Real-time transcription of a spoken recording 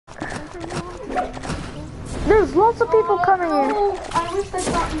There's lots of people coming here. Oh, I wish I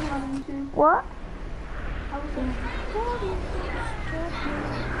got you on YouTube. What? I was like,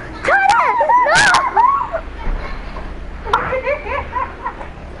 Cut it! No!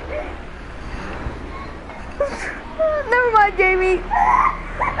 Never mind, Jamie.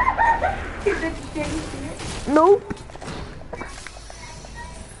 did Jamie see it? Nope.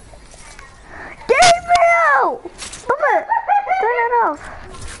 Gabriel! Stop it! Turn it off.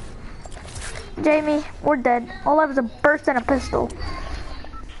 Jamie, we're dead. All I have is a burst and a pistol.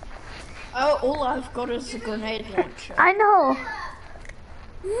 Oh, all I've got is a grenade launcher. I know.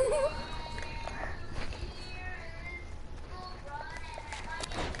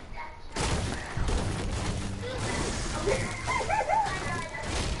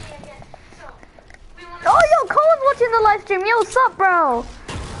 Oh, yo, Cohen's watching the live stream. Yo, what's up, bro?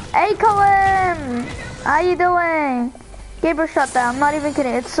 Hey, Cohen. How you doing? Gabriel shut down. I'm not even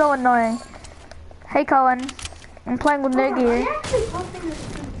kidding. It's so annoying. Hey, Cohen. I'm playing with Niggy here.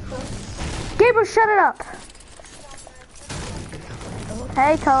 Gabriel, shut it up.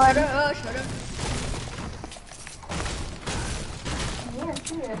 Hey, Cohen. Shut up. Yeah,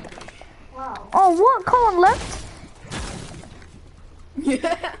 see it. Wow. Oh, what? Cohen left? Yeah.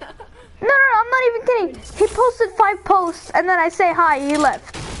 No, I'm not even kidding. He posted 5 posts, and then I say hi, he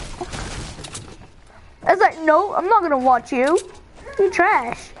left. I was like, no, I'm not gonna watch you. You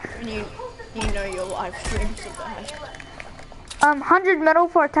trash. And you know your live streams are bad. 100 metal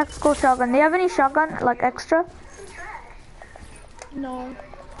for a tactical shotgun. Do you have any shotgun, like extra? No.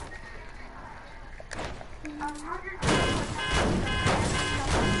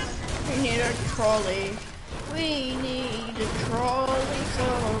 We need a trolley. We need a trolley so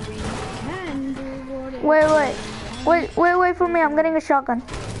we can do whatever. Wait for me. I'm getting a shotgun.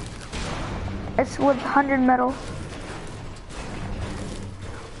 It's with 100 metal.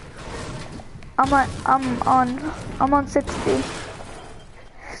 I'm on 60.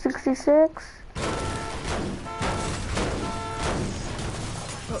 66.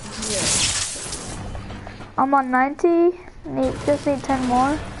 Oh, yeah. I'm on 90. Just need 10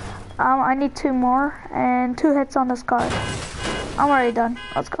 more. I need 2 more and 2 hits on this card. I'm already done.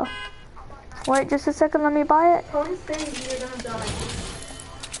 Let's go. Wait just a second. Let me buy it. Tony says you're gonna die.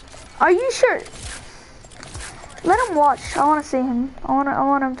 Are you sure? Let him watch. I want to see him. I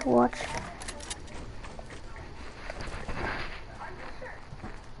want him to watch.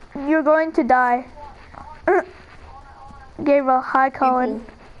 You're going to die. Gabriel, hi Cohen.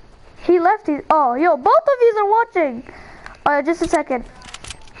 He left. Oh, yo, both of you are watching. Just a second.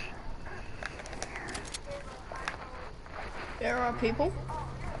 There are people.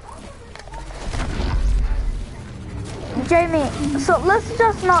 Jamie, so let's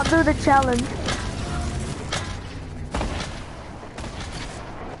just not do the challenge.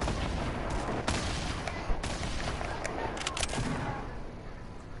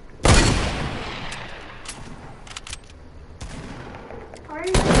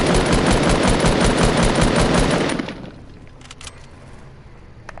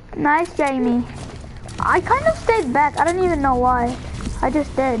 Nice, Jamie. I kind of stayed back. I don't even know why. I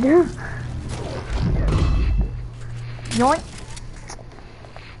just did. Yoink.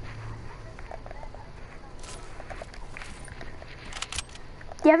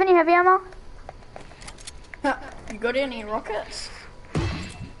 Do you have any heavy ammo? You got any rockets?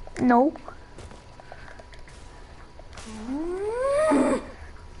 No.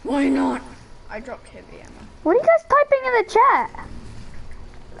 Why not? I dropped heavy ammo. What are you guys typing in the chat?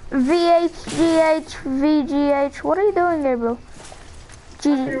 VHGH, VGH. What are you doing, Gabriel?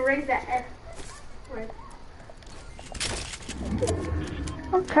 I'm gonna raise that F. Right.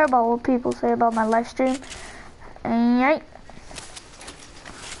 I don't care about what people say about my live stream. Right.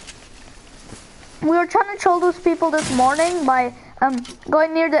 We were trying to troll those people this morning by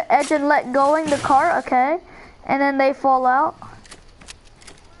going near the edge and let going the car, okay? And then they fall out.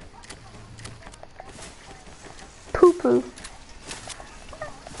 Poo poo.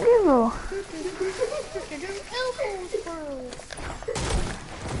 Ew.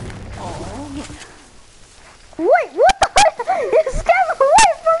 Wait, what the heck? You scared away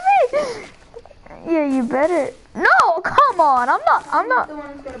from me! Yeah, you better. No, come on. I'm not. The one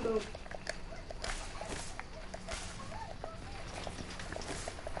who's gonna build.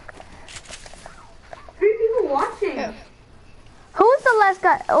 Three people watching. Yeah. Who's the last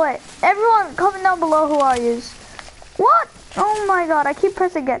guy? Oh, wait, everyone comment down below who are you. What? Oh my god, I keep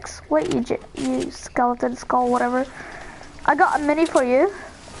pressing X. Wait, you skeleton skull, whatever. I got a mini for you.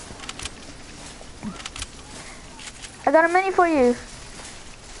 I got a mini for you.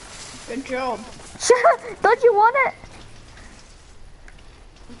 Good job. Don't you want it?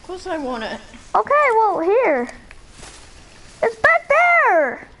 Of course I want it. Okay, well, here. It's back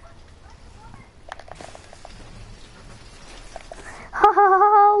there!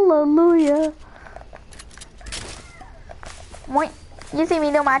 Hallelujah. Wait, you see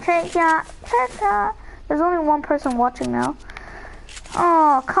me do my trick shot? Trick shot. There's only one person watching now.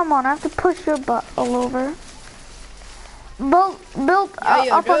 Oh, come on, I have to push your butt all over. Build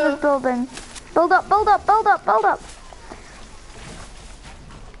up on this building. Build up, build up, build up, build up.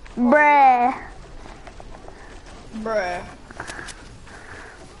 Bruh. Bruh.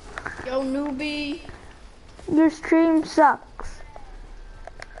 Yo, newbie. Your stream sucks.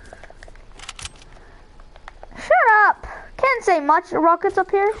 Shut up. Can't say much. Rockets up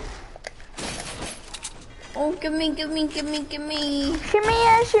here. Oh, give me. Shimia,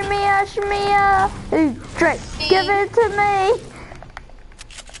 shimia, shimia. Ooh, Drake, give it to me.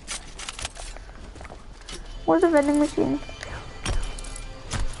 Where's the vending machine?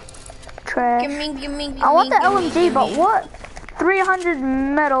 Trash. Give me. I want the LMG, but what? 300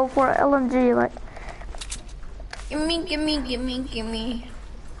 metal for LMG, like. Give me.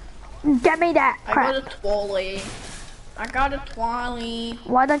 Get me that crap. I got a twally.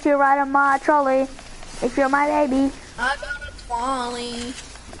 Why don't you ride on my trolley if you're my baby? I got a twally.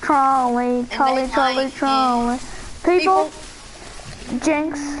 Trolley. People.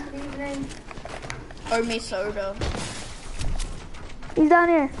 Jinx. Owe me soda. He's down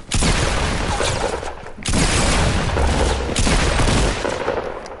here.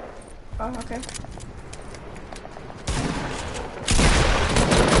 Oh, okay.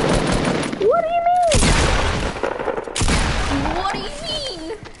 What do you mean? What do you mean?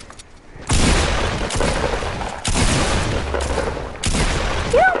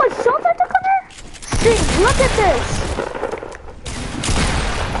 You know how much shots I took on there? See, look at this.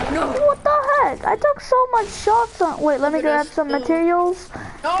 No. What the heck? I took so much shots on. Wait, let me grab some materials.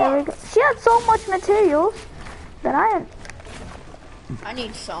 No. There we go. She had so much materials that I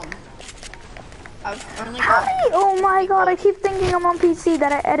need some. I've only How got. many? Oh my god, I keep thinking I'm on PC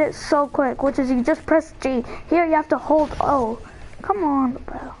that I edit so quick, which is you just press G. Here you have to hold O. Come on,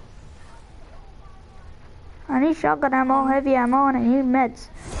 bro. I need shotgun ammo, heavy ammo, and I need meds.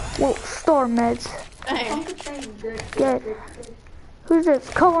 Well, store meds. Dang. Good. Who's this?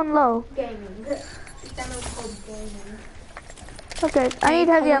 Cohen Low. Gaming. This channel is called Gaming. Okay, I need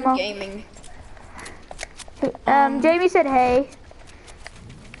heavy ammo. Gaming. Hey, Jamie said hey.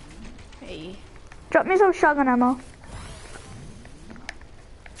 Hey. Drop me some shotgun ammo.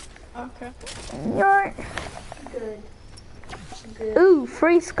 Okay. You're... Good. Ooh,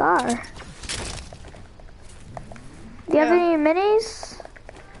 free scar. Do you have any minis?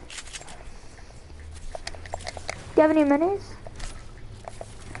 Do you have any minis?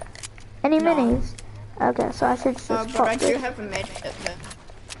 Any No. minis? Okay, so I should just But pop I do this. have a med kit there.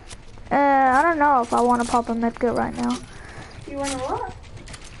 I don't know if I want to pop a medkit right now. You want to what?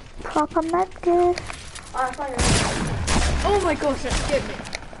 Pop a medkit. Oh, I thought you were. Oh my gosh, that scared me.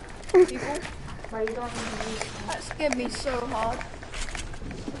 People, But you don't need to use it. that scared me so hard.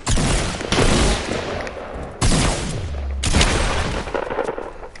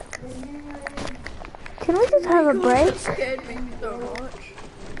 Can we just have a break? That scared me so much.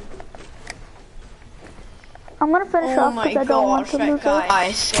 I'm gonna finish Oh off my because I don't want gosh, to that lose it.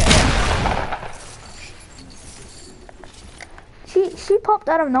 guy scared. She popped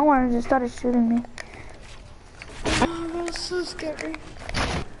out of nowhere and just started shooting me. Oh, that's so scary.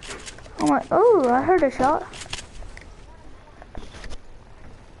 I'm like, ooh, I heard a shot.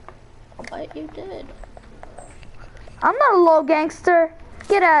 I bet you did. I'm not a low gangster.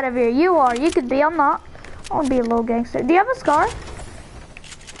 Get out of here. You are. You could be. I'm not. I want to be a low gangster. Do you have a scar?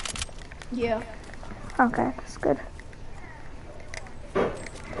 Yeah. Okay, that's good. You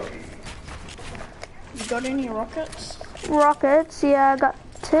got any rockets? Rockets, yeah, I got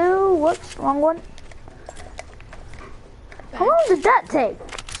 2. Whoops, wrong one. How long did that take?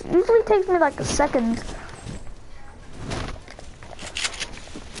 Usually takes me like a second.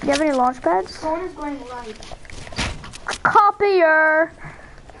 Do you have any launch pads? Phone is going live. Copier!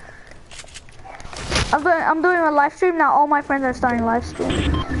 I'm doing a live stream now. All my friends are starting live stream.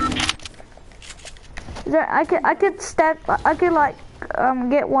 Is there, I could stack. I could like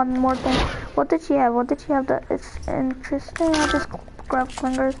get one more thing. What did she have? What did she have that is interesting? I'll just grab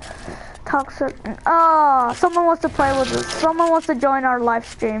clingers. Toxic. Oh, someone wants to play with us. Someone wants to join our live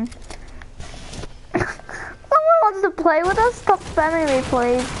stream. Someone wants to play with us. Stop spamming me,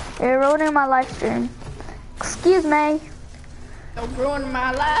 please. You're ruining my live stream. Excuse me. Don't ruin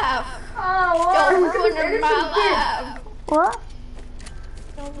my life. Oh, Don't look at this ruin my innocent kid. life. What?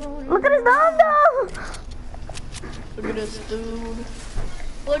 Don't ruin Look at his dog though. Look at this dude.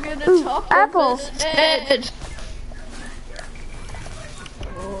 Look at the Ooh, top apple. of his head.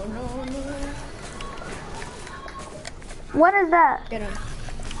 Oh no, no. When is that? Get him.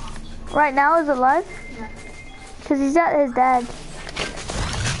 Right now, is it live? Cause he's at his dad.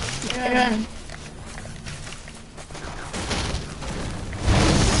 Get him.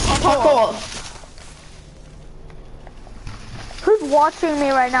 Parkour. Who's watching me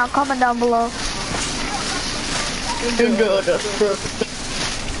right now? Comment down below.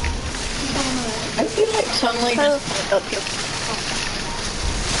 I feel like suddenly just up your.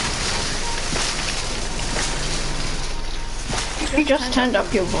 You just turned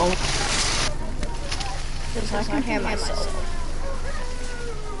up your volume. Because I can hear myself.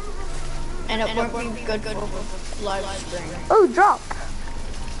 And it won't be good for live stream. Oh, drop.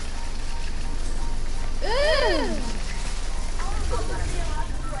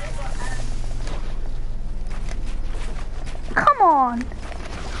 Come on.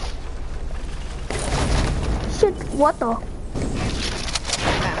 Shit, what the?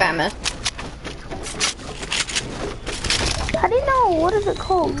 Bam it. How do you know? What is it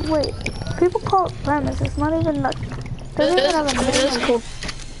called? Wait, people call it premise. It's not even like. Doesn't even have a name. It is cool.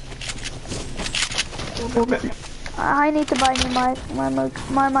 I need to buy a new mic.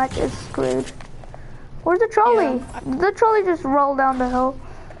 My mic is screwed. Where's the trolley? Yeah, The trolley just rolled down the hill.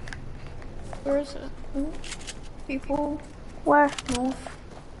 Where is it? People Where? north.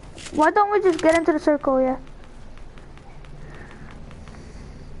 Why don't we just get into the circle? Yeah.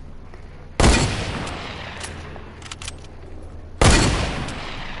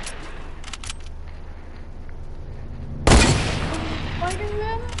 Fighting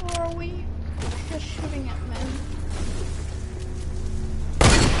men, or are we just shooting at men?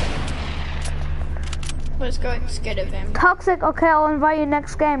 Let's go scared of him. Toxic. Okay, I'll invite you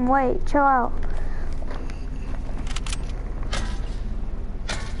next game. Wait, chill out.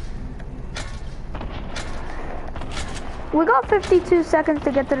 We got 52 seconds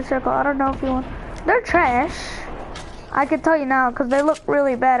to get to the circle. I don't know if you want. They're trash. I can tell you now because they look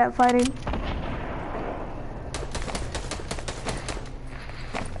really bad at fighting.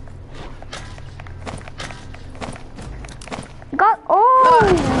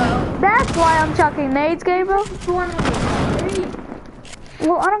 Oh! That's why I'm chucking nades, Gabriel. Well,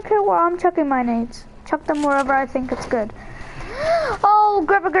 I don't care where I'm chucking my nades. Chuck them wherever I think it's good. Oh,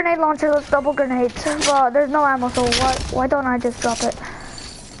 grab a grenade launcher. Let's double grenades. Well, there's no ammo, so why don't I just drop it?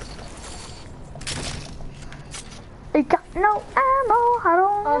 You got no ammo. I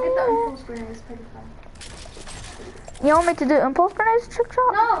don't. I'll get the impulse grenade. It's pretty fun. You want me to do impulse grenades, trick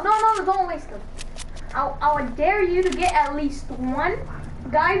shot? No, don't waste them. I would dare you to get at least one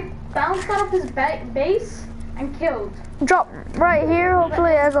guy bounced out of his base and killed. Drop right here,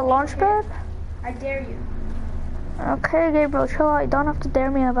 hopefully as a launch pad. I dare you. Okay, Gabriel, chill out. You don't have to dare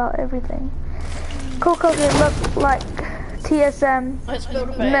me about everything. Cool Cookie look like TSM Let's build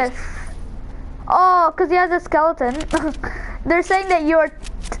a base. myth. Oh, because he has a skeleton. They're saying that you're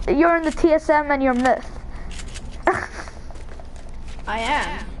in the TSM and you're myth. I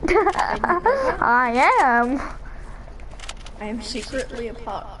am. I am. I am secretly a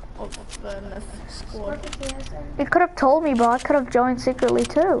part of the myth squad. You could have told me, bro. I could have joined secretly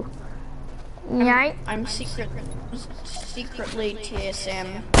too. Yikes. I'm secretly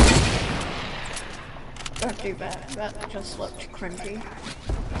TSM. Don't do that. That just looked cringy.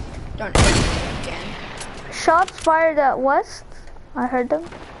 Don't do it again. Shots fired at west. I heard them.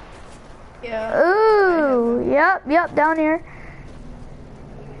 Yeah. Ooh, yep, down here.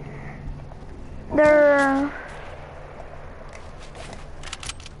 They're...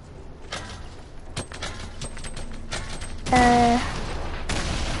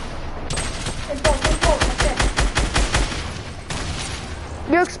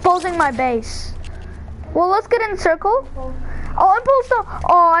 You're exposing my base. Well, let's get in circle. Oh, impulse though.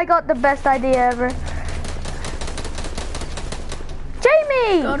 Oh, I got the best idea ever.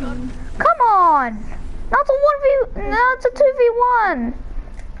 Jamie! Come on! That's a 1v... No, it's a 2v1.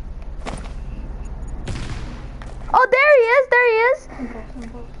 Oh, there he is!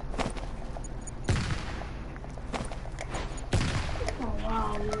 Oh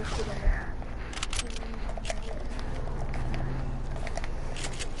wow, you're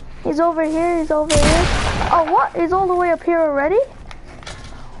He's over here, Oh, what? He's all the way up here already?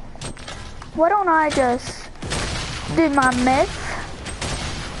 Why don't I just do my myth?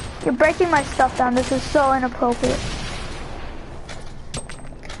 You're breaking my stuff down. This is so inappropriate.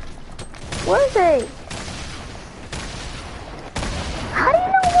 Where is he? How do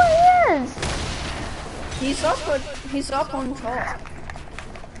you know where he is? He's up on top.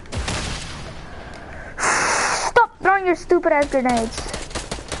 Stop throwing your stupid ass grenades.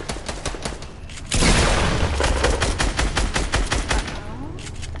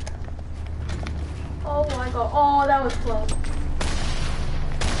 That was close.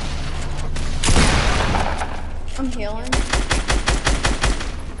 I'm healing.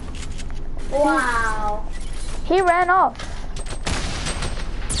 Wow. He ran off.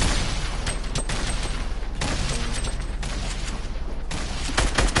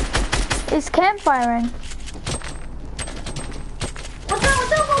 He's campfiring.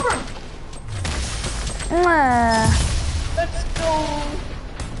 What's up, over? Let's go.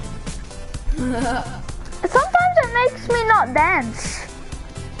 Sometimes it makes me not dance.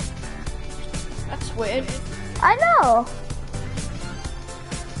 That's weird. I know.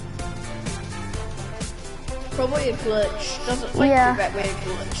 Probably a glitch. Doesn't like Yeah. that weird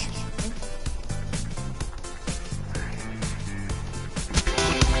glitch.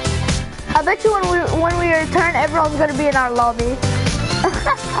 I bet you when we return, everyone's gonna be in our lobby.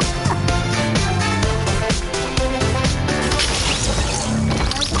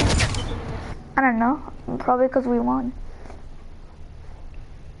 I don't know. Probably because we won.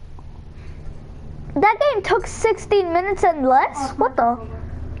 That game took 16 minutes and less? What the?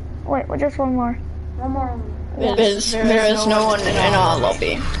 Wait, just one more. One more. There is no one in our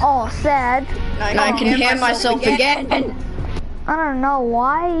lobby. Oh, sad. And I can hear myself again. I don't know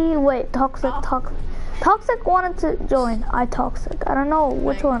why. Wait, Toxic wanted to join. Toxic. I don't know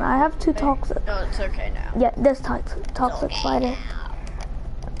which one. I have two Toxic. No, it's okay now. Yeah, this Toxic fighter.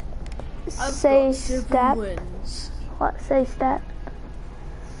 Say stat. What? Say stat.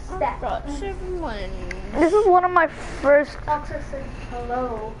 I've got 7 wins. This is one of my first. Toxic said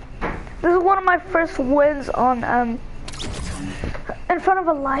hello. This is one of my first wins on in front of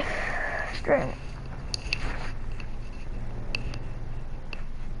a live stream.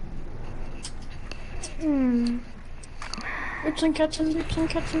 Boots and cats and boots and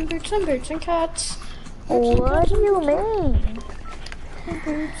cats and boots and boots and cats. What do you mean?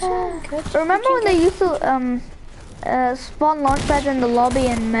 Remember when they used to spawn launch pads in the lobby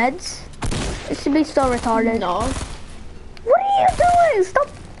and meds? It should be so retarded. No. What are you doing? Stop.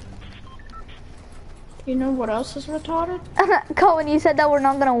 You know what else is retarded? Cohen, you said that we're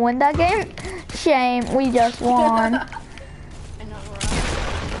not gonna win that game? Shame, we just won. I know, right?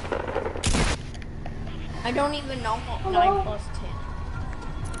 I don't even know what 9 plus 10.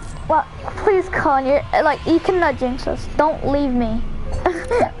 Well, please, Cohen, you cannot jinx us. Don't leave me.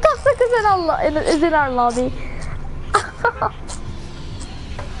 Toxic is in our lobby.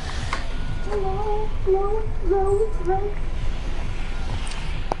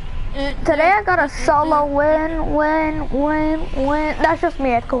 Today I got a solo win. That's just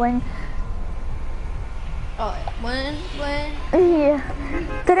me echoing. Oh, win. Yeah.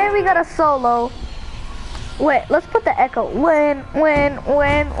 Today we got a solo. Wait, let's put the echo. Win.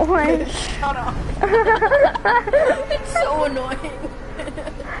 Shut up. It's so annoying.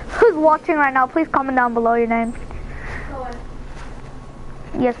 Who's watching right now? Please comment down below your name. Cohen.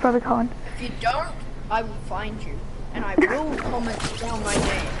 Yes, probably Cohen. If you don't, I will find you. And I will comment down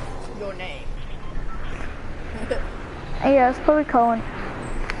your name. Yes, probably Cohen.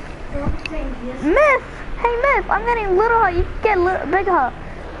 Myth! Hey Myth, I'm getting little hut. You can get big hut.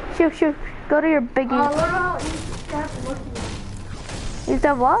 Shoot. Go to your biggie. What about you have the lucky weapon? Use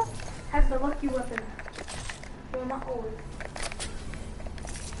that what? Have the lucky weapon. Well, not always.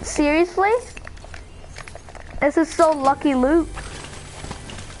 Seriously? This is so lucky loot.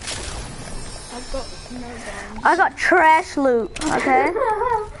 I've got no guns. I got trash loot, okay?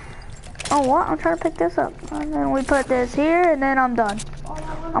 Oh, what? I'm trying to pick this up. And then we put this here, and then I'm done.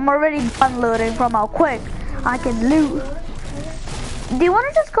 I'm already done looting from how quick I can loot. Do you want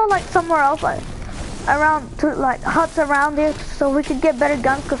to just go like somewhere else, like around to like huts around here, so we could get better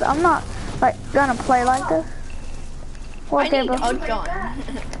guns? Cause I'm not like gonna play like this. What, I need Gabriel? a gun.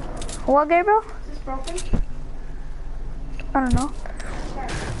 What, Gabriel? Is this broken? I don't know.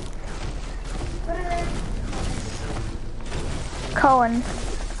 Put it in. Cohen.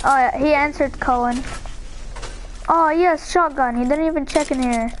 Oh yeah, he answered Cohen. Oh yes, shotgun. He didn't even check in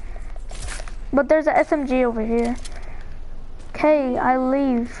here. But there's a SMG over here. Okay, I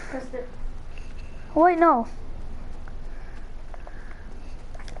leave. Wait, no.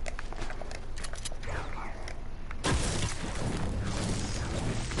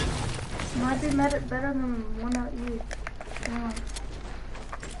 Might be better than one out you. Yeah.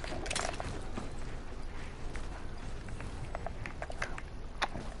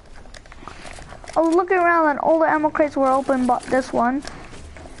 I was looking around and all the ammo crates were open but this one.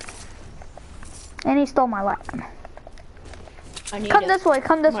 And he stole my life. Come this way,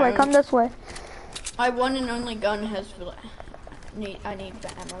 come this way, come this way. My one and only gun has I need the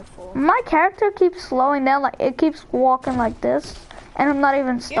ammo for. My character keeps slowing down, like it keeps walking like this. And I'm not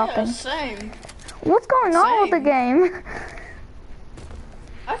even stopping. Yeah, same. What's going on with the game?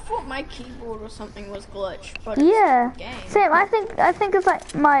 I thought my keyboard or something was glitched, but Yeah. it's the game. Same. I think it's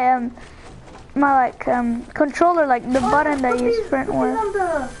like my controller, like the button that you sprint Put with. these on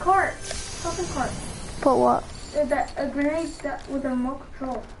the cart. Shopping cart. Put what? A grenade that with a remote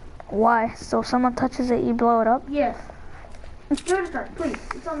control. Why? So if someone touches it, you blow it up? Yes. Yours cart, please.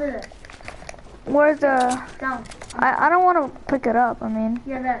 It's under there. Where's the... Down. I don't want to pick it up, I mean.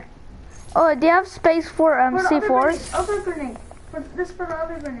 Yeah, there. Oh, do you have space for For the C4s? other grenade. This for the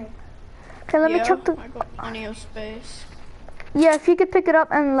other grenade. Okay, let me Yeah, check the... I got plenty of space. Yeah, if you could pick it up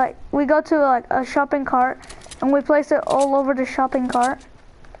and like, we go to like a shopping cart and we place it all over the shopping cart.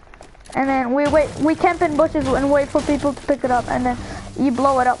 And then we camp in bushes and wait for people to pick it up, and then you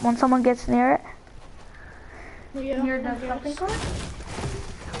blow it up when someone gets near it. Yeah, Near I the shopping guess.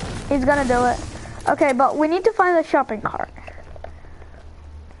 cart? He's gonna do it. Okay, but we need to find the shopping cart.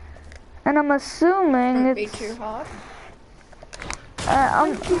 And I'm assuming Won't be it's... too hard.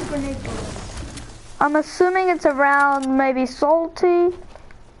 These grenade bullets. I'm assuming it's around maybe Salty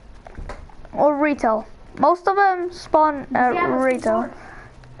or Retail. Most of them spawn at Yeah, let's Retail. keep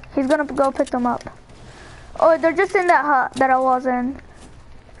He's gonna go pick them up. Oh, they're just in that hut that I was in.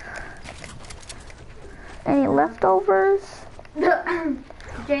 Any leftovers? going.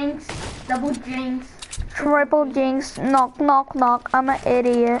 Jinx. Double jinx. Triple jinx. Knock, knock, knock. I'm an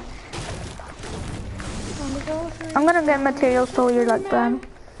idiot. I'm gonna get materials so you're like them.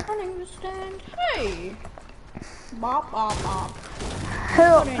 Understand? Hey. Bop bop bop.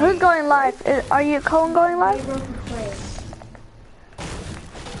 Who's going live? Are you Colin going live? Gabriel to play.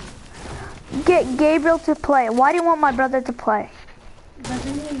 Get Gabriel to play. Why do you want my brother to play?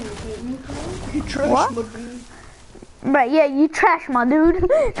 Doesn't he hate me playing? You trash What? my dude. Right, yeah, you trash my dude.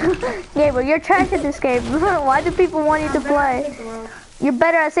 Gabriel, you're trash at this game. Why do people want you to play? You're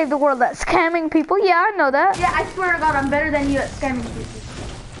better at Save the World at scamming people. Yeah, I know that. Yeah, I swear to God, I'm better than you at scamming people.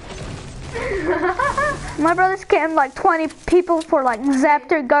 My brother scammed like 20 people for like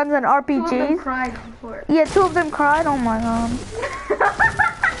Zaptor guns and Two of them RPGs. cried before it. Yeah, 2 of them cried. Oh my god.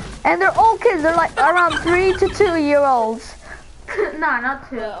 And they're old kids. They're like around 3 to 2-year-olds. Nah, not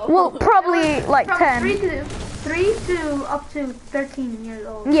two. Well, probably like From 10. three to up to 13 years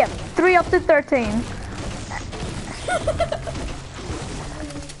old. Yeah, 3 up to 13.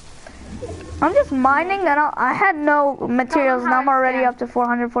 I'm just mining and I had no materials and I'm already up to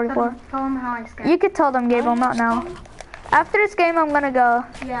 444. Tell them how I scam. You could tell them, Gabriel, not now. After this game, I'm gonna go.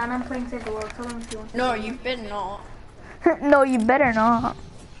 Yeah, and I'm playing Save the World. Tell them if you want. No, you better not. No, you better not.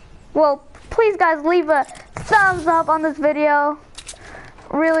 Well, please, guys, leave a thumbs up on this video.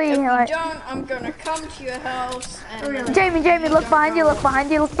 Really, If you like, don't, I'm gonna come to your house and Really? Jamie, look behind you, look behind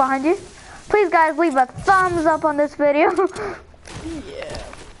you, look behind you. Please, guys, leave a thumbs up on this video. yeah.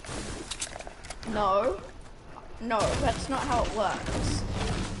 No. No, that's not how it works.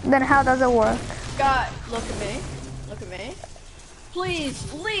 Then how does it work? Guy, look at me. Look at me.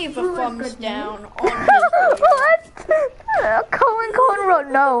 Please leave a Who is thumbs good down on his video. What? Cohen wrote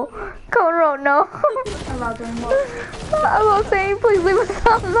no. Cohen wrote no. About doing what? I was saying, please leave a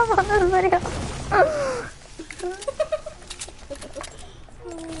thumbs up on this video.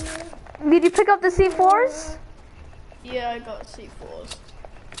 Did you pick up the C4s? Yeah, I got C4s.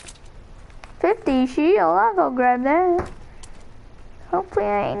 50 shield, I'll go grab that. Hopefully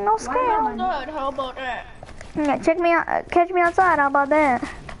I ain't no Oh scam. God, how about that? Yeah, check me out, catch me outside, how about that?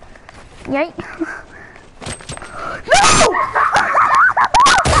 Yay. No!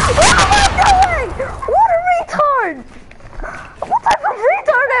 What am I doing? What a retard! What type of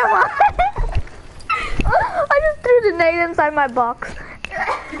retard am I? I just threw the nade inside my box.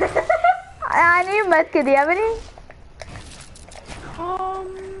 I need a medkit, do you have any?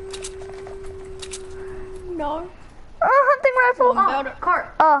 No. Hunting rifle. Well, about it.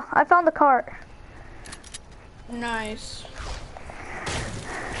 Cart. Oh, I found the cart. Nice.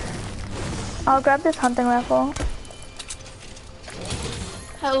 I'll grab this hunting rifle.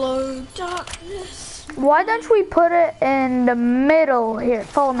 Hello, darkness. Why don't we put it in the middle here?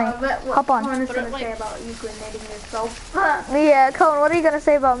 Follow me. Hop on. What is Put it gonna like- say about you grenading yourself? Yeah, Colin, what are you gonna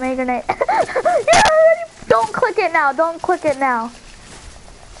say about me grenade? Don't click it now. Don't click it now.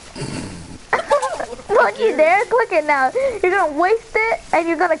 Don't you dare click it now. You're gonna waste it and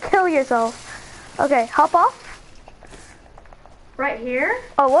you're gonna kill yourself. Okay, hop off. Right here?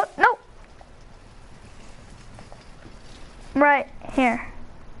 Oh, what? No. Right here.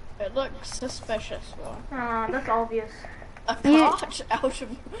 It looks suspicious, though. That's obvious. A You- cart out of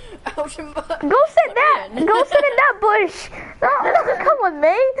Go sit that. Go sit in that bush. No, come with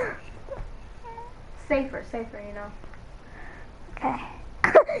me. Safer, you know. Okay.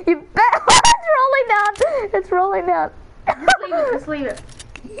 You bet. It's rolling down. It's rolling down. Just leave it.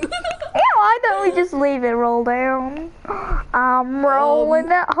 Yeah, why don't we just leave it roll down? I'm rolling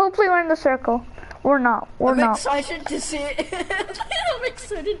down. Hopefully we're in the circle. We're not. We're I'm not. excited to see it. I'm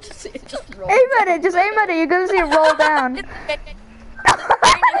excited to see it just roll. Aim at it. Just aim at it. You're gonna see it roll down. Catch it! Catch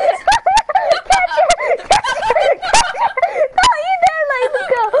it! No, you dare let me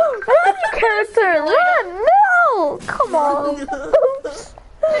go. Run, character. Run. No. Come on.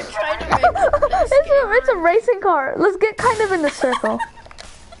 I'm trying to make It's a racing car. Let's get kind of in the circle.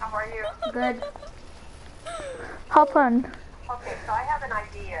 How are you? Good. Hop on. Okay, so I have an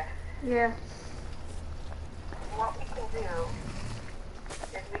idea. Yeah. What we can do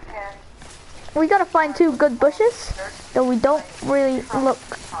is we can We gotta find 2 good bushes that we don't really look.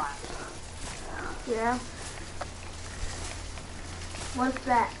 Yeah. What's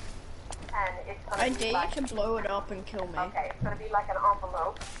that? and it's gonna I be dare like, you to blow it up and kill me. okay, it's gonna be like an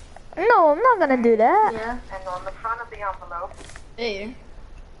envelope, No, I'm not gonna do that. Yeah. and on the front of the envelope Dare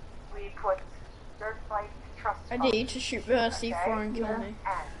we put Dirt Bike Trust I Fund dare you to shoot the C4 and kill Yeah. me.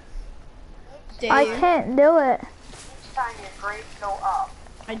 and Dare I you. can't do it. each time your grades go up,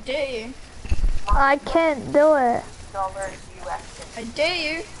 I dare you. I can't do it. $1 US. I dare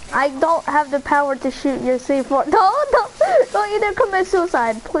you. I don't have the power to shoot your C4. No, don't you dare commit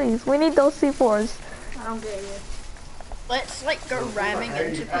suicide, please. We need those C4s. I don't get you. Let's like go ramming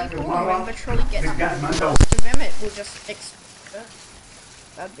into people and eventually get most of them. It will just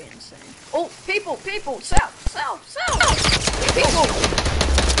that'd be insane. Oh, people, south, people.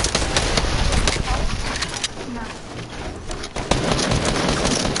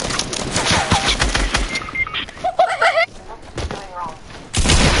 What's going wrong?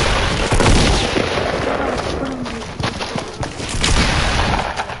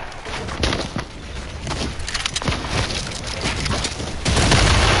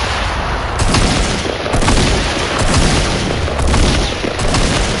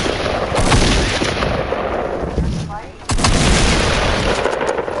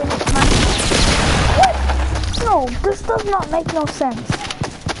 No, this does not make no sense.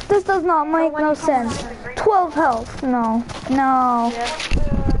 This does not make no sense. 12 health. No. No.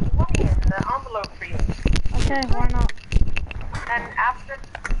 The money in the envelope for you, Okay, why not? and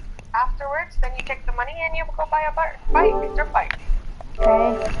afterwards, then you take the money and you go buy a dirt bike.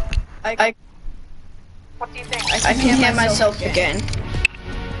 Okay. I What do you think? can hear myself again.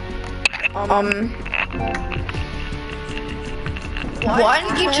 Why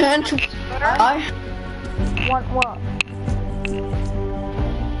did you turn to? Want what?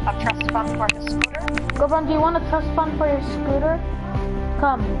 A trust fund for the scooter? Gobron, do you want a trust fund for your scooter?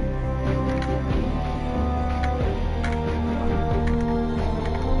 Come.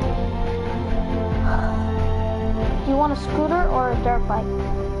 Do you want a scooter or a dirt bike?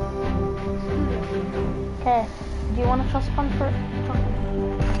 Okay. Do you want a trust fund for?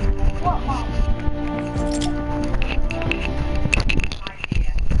 What, Mom?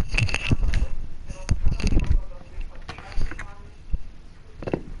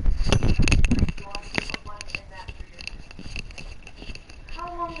 How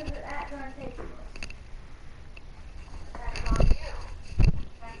long is it gonna take? Depends on you.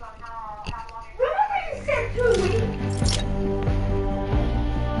 Depends on how long it Remember you said 2 weeks?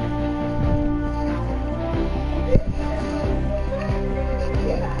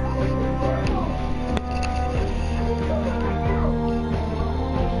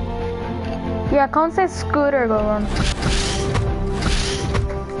 Yeah, Cone says scooter, Gobron.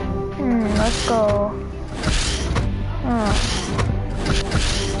 Let's go.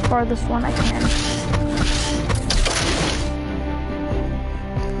 Farthest one I can.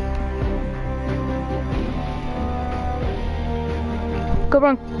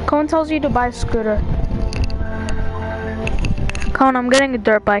 Gobron, Cone tells you to buy a scooter. Cone, I'm getting a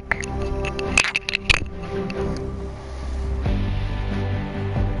dirt bike.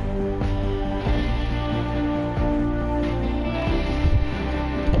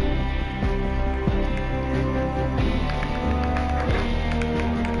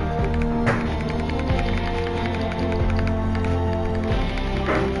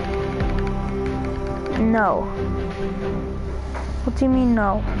 No. What do you mean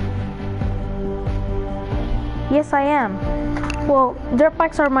no? Yes, I am. Well, dirt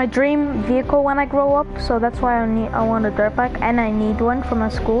bikes are my dream vehicle when I grow up, so that's why I want a dirt bike, and I need one for my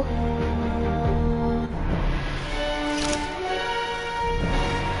school.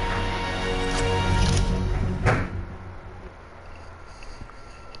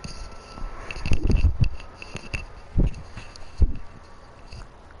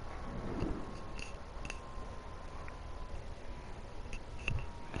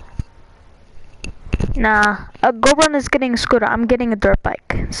 Nah, a GoRun is getting a scooter. I'm getting a dirt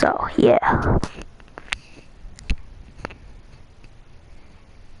bike. So, yeah.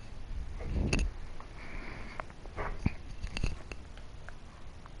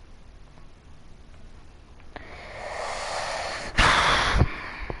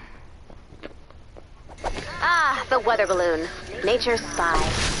 Ah, the weather balloon. Nature's spy.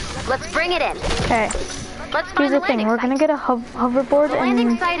 Let's bring it in. Okay. Let's Here's find the the thing. landing We're gonna site. get a hoverboard The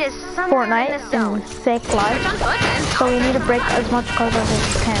landing in site is somewhere in Fortnite the zone. and Fake Life. It's on foot and So we need to break as much cars as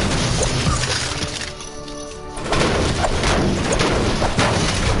we can.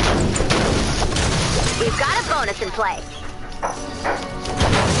 we've got a bonus in play.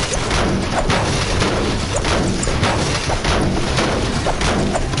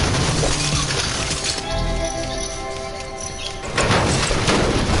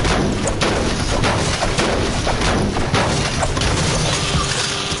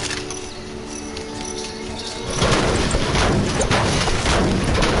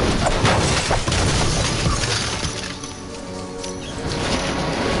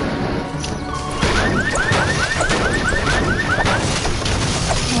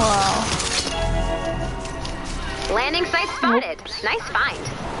 Wow. Landing site spotted. Nice find.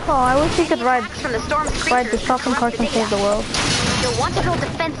 Oh, I wish you could ride From the storm's ride the creatures shopping corrupt carts and save the world. You'll want to build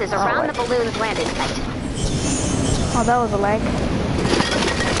defenses around the balloon's landing site. Oh, that was a lag.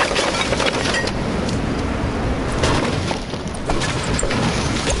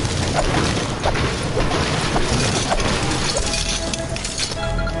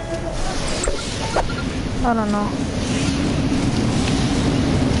 I don't know.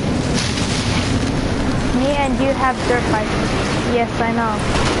 Me and you have dirt bikes. Yes, I know.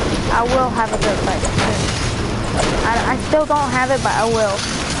 I will have a dirt bike soon. I still don't have it, but I will.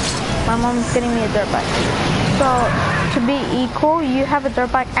 My mom's getting me a dirt bike. So, to be equal, you have a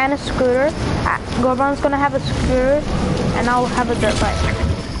dirt bike and a scooter. GoRun's gonna have a scooter, and I'll have a dirt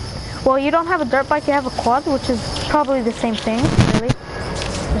bike. Well, you don't have a dirt bike, you have a quad, which is probably the same thing, really.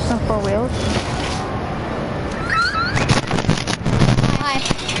 There's some 4 wheels. Hi.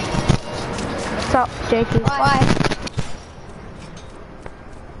 What's up, Jakey? Why?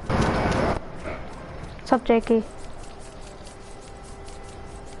 What's up, Jakey?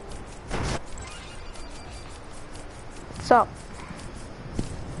 What's up?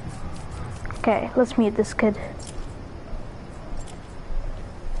 Okay, let's mute this kid.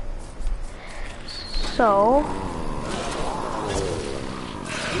 So...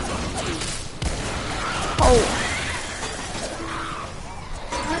 Oh.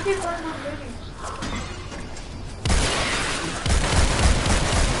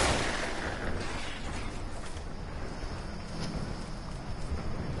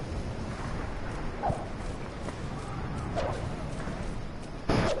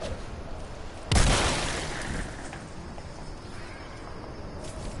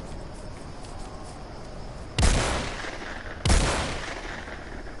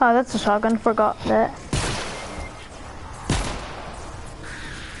 Oh, that's a shotgun, forgot that.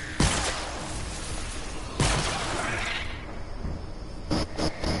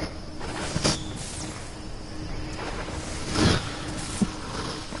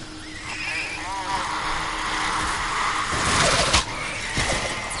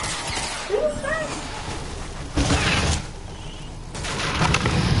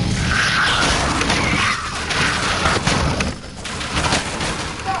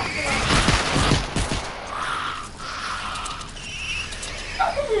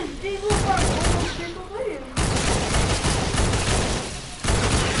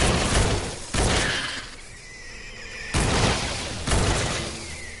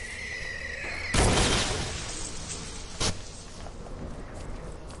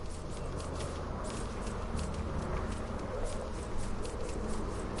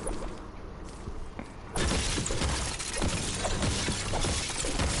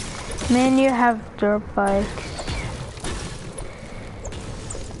 Man, you have dirt bikes.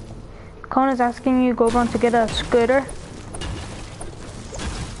 Kona's asking you, GoRun, to get a scooter.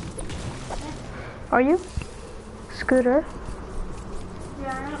 Are you? Scooter?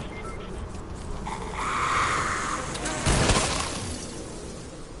 Yeah.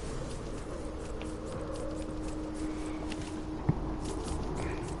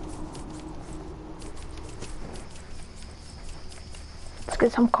 Let's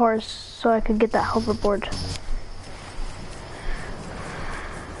get some cars so I could get that hoverboard.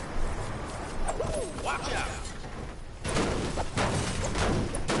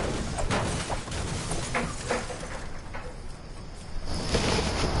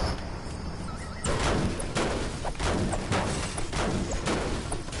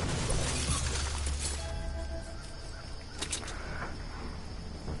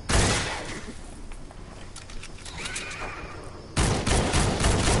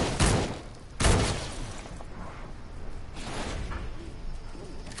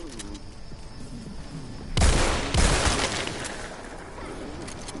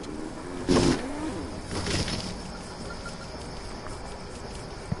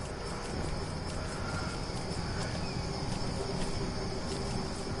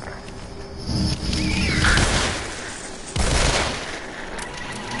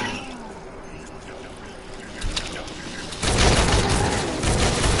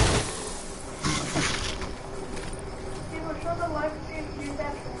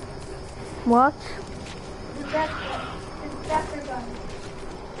 What? The Vector gun.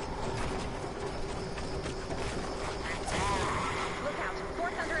 Look out.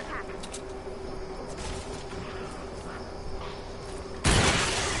 Force under attack.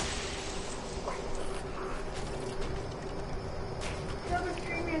 Silver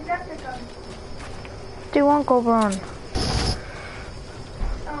Stream Vector gun. Do you want go run?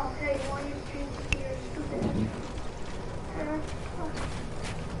 Oh, hey, you want to stream to your stupid.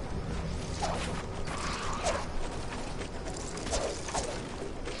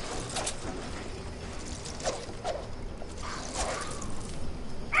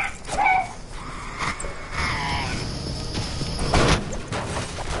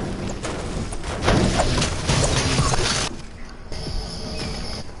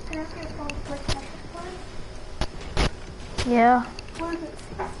 Can I see your phone to play Tetris for? Yeah. What is it?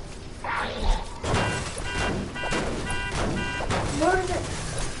 What is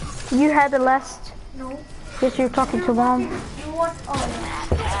it? You had the last. No. Yes, you're talking to mom. You watch. Oh, yeah.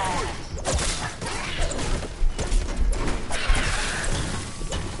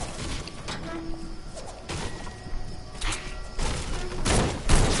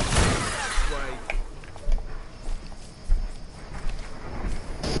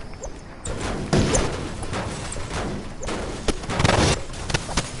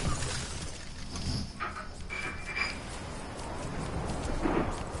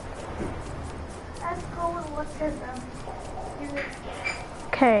 Ask Colin what's his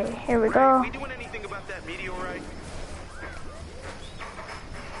Okay, here we go. We doing anything about that meteorite?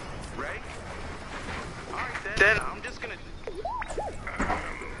 Ray? Alright then, I'm just gonna...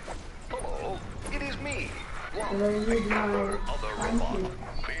 Hello, it is me, Locke, other robot.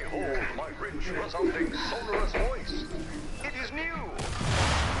 Behold my rich, resounding, sonorous voice. It is new.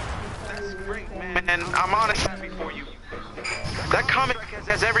 That's great, man. And I'm honest happy for you. That comic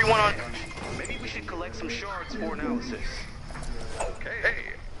has everyone on... Maybe we should collect some shards for analysis.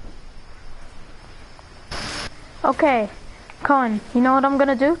 Okay. Okay, Cohen, you know what I'm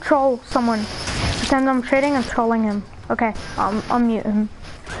gonna do? Troll someone. Pretend I'm trading and trolling him. Okay, I'll mute him.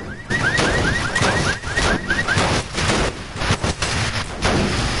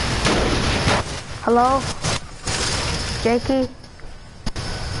 Hello? Jakey?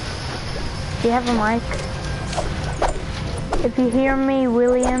 Do you have a mic? If you hear me,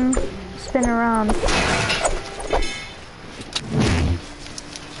 William, spin around.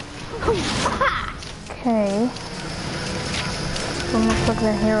 Okay. Don't look like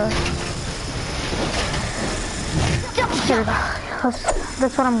the hero. Here we go.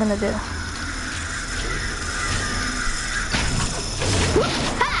 That's what I'm gonna do.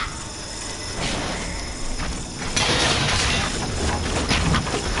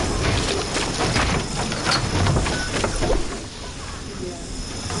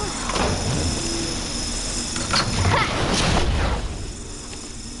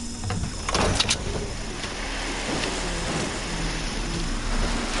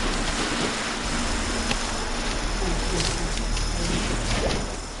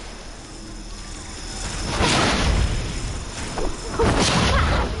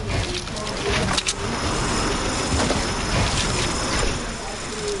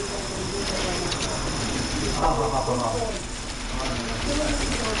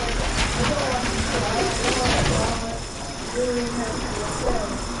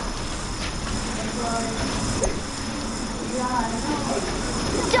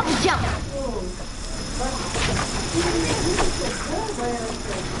 Jump!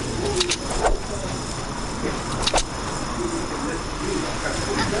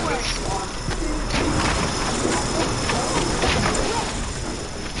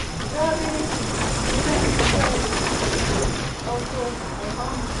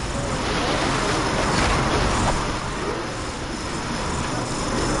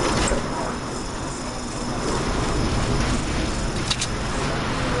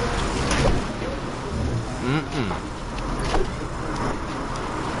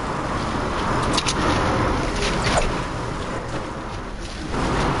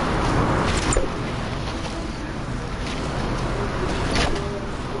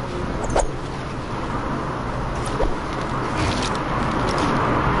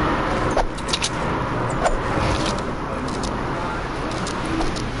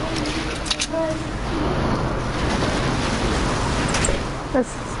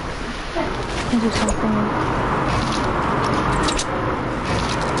 Let's do something.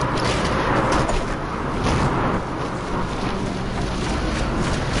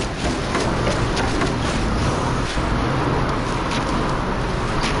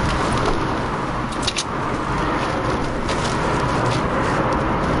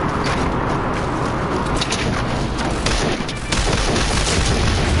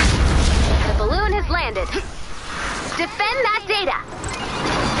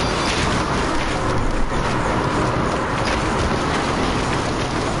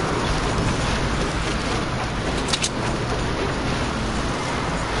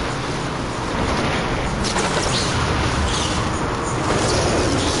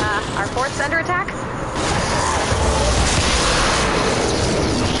 fort's under attack?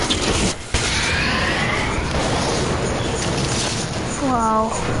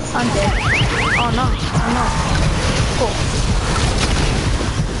 Wow, I'm dead. Oh no, oh no. Cool.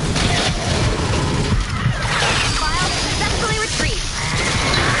 File successfully retrieved.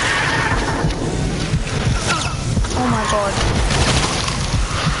 Oh my god.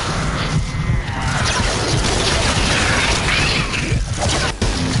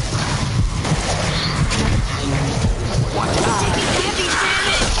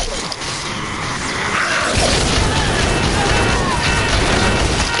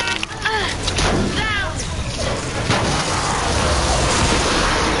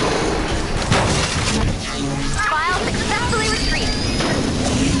 File successfully retrieved.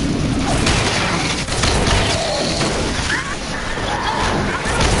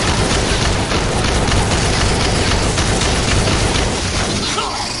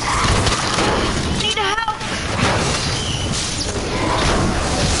 Need help!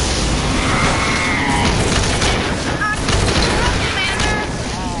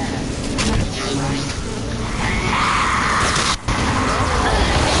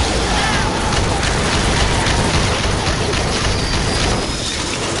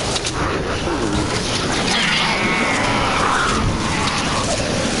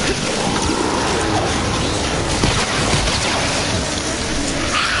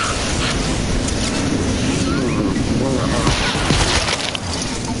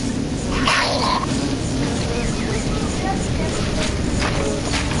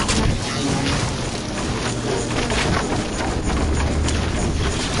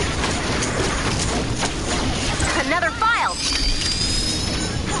 Another file.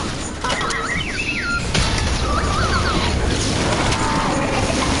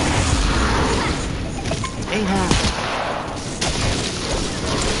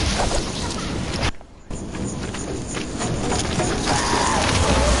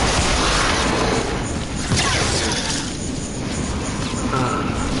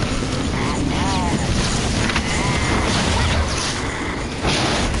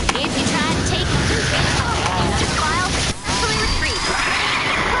 If you try to take file successfully retrieved.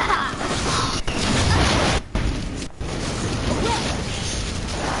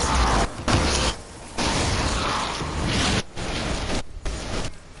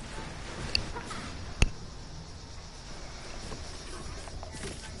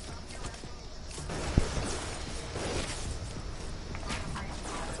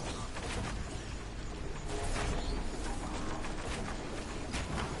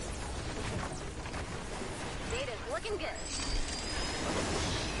 Data's looking good.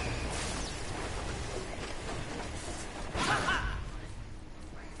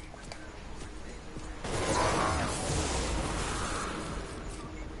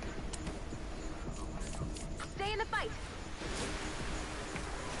 Stay in the fight.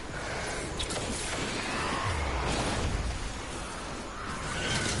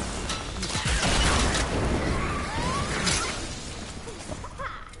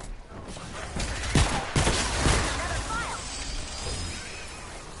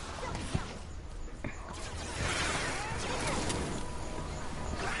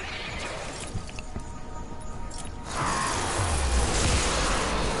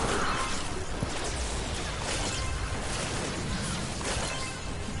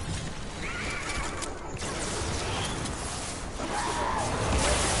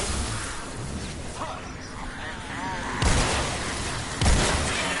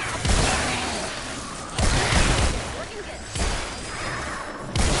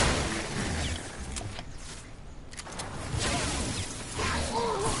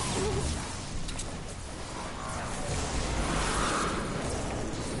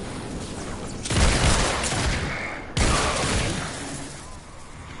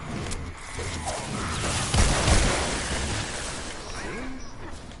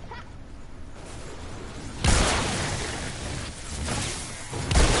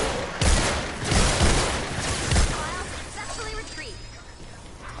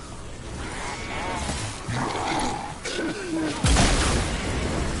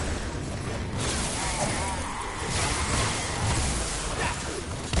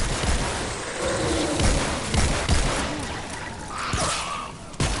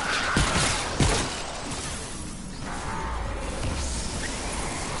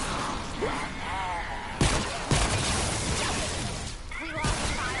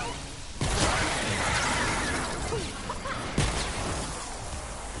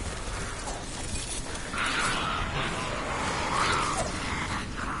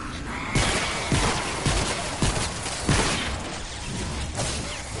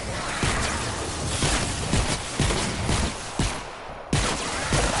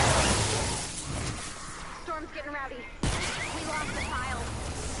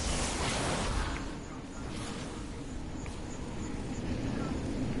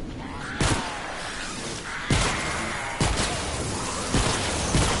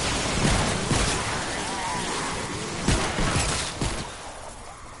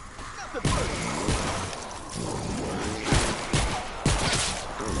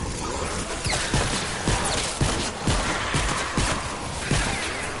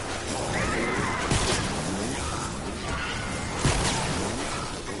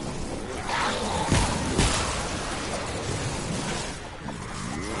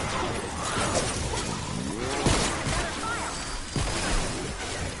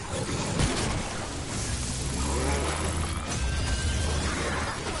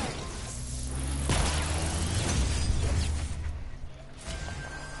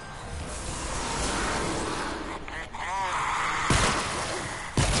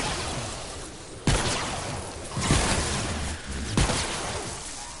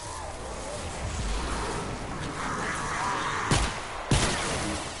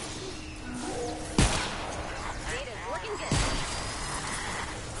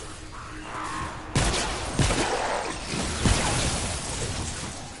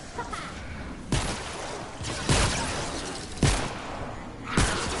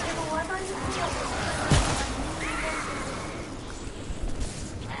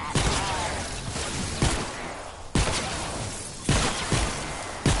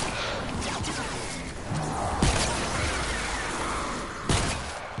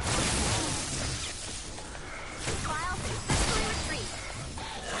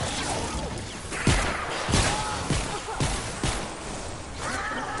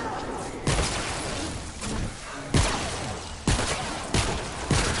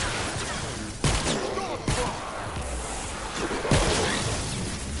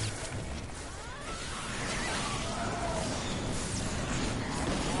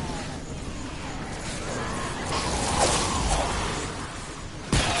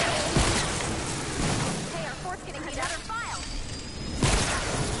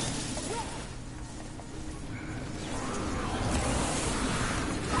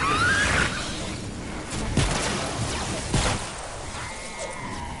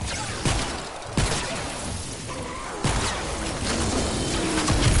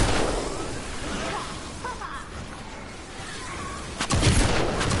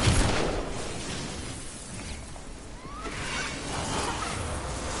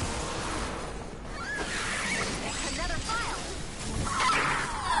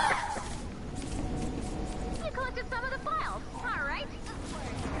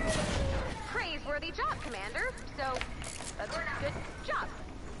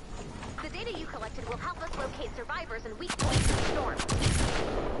 collected will help us locate survivors and weak points in the storm.